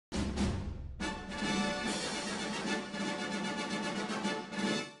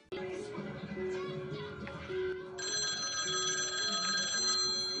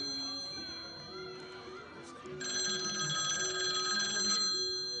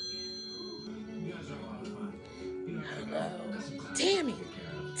Tammy.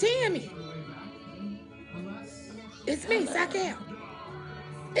 Tammy. It's me, SOCK-ELL.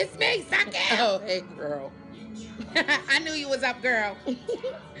 It's me, SOCK-ELL. Oh, hey, girl. I knew you was up, girl.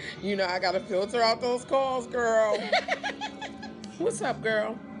 You know I gotta filter out those calls, girl. What's up,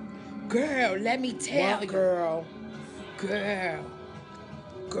 girl? Girl, let me tell What, you. girl? Girl.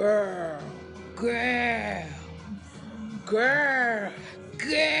 Girl. Girl. Girl.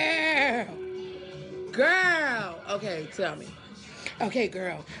 Girl. Girl. Okay, tell me. Okay,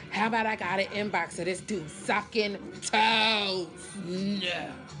 girl. How about I got an inbox of this dude sucking toes?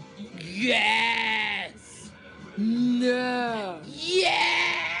 No. Yes. No.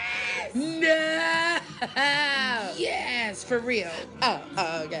 Yes. No. Yes, for real. Oh,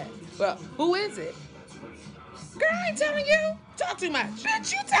 okay. Well, who is it? Girl, I ain't telling you. Talk too much.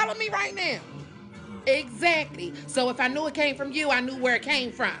 Bitch, you telling me right now. Exactly. So if I knew it came from you, I knew where it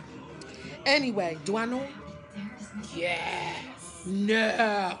came from. Anyway, do I know him? Yes.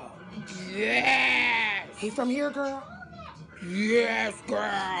 No. Yes. He from here, girl? Yes,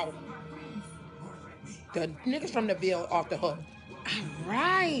 girl. The niggas from the Ville off the hook.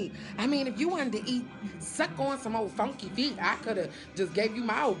 Right. I mean, if you wanted to suck on some old funky feet, I could have just gave you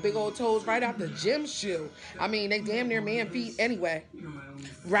my old big old toes right out the gym shoe. I mean, they damn near man feet anyway.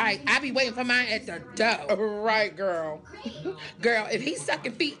 Right. I be waiting for mine at the door. Right, girl. Girl, if he's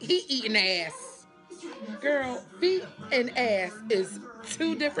sucking feet, he eating ass. Girl, feet and ass is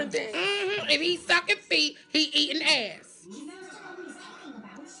two different things. If he's sucking feet, he eating ass.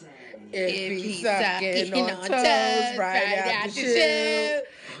 If he's sucking on toes right out the shoe,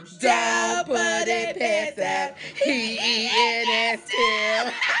 don't put it past that. He eating ass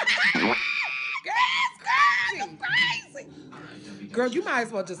too. Girl, you crazy. Girl, you might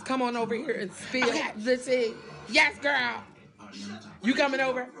as well just come on over here and spill the tea. Yes, girl. You coming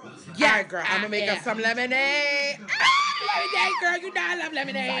over? Yes, all right, girl. I'm gonna make us some lemonade. Lemonade, girl. You know I love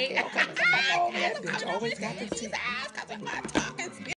lemonade. Come on, that bitch always got the tea.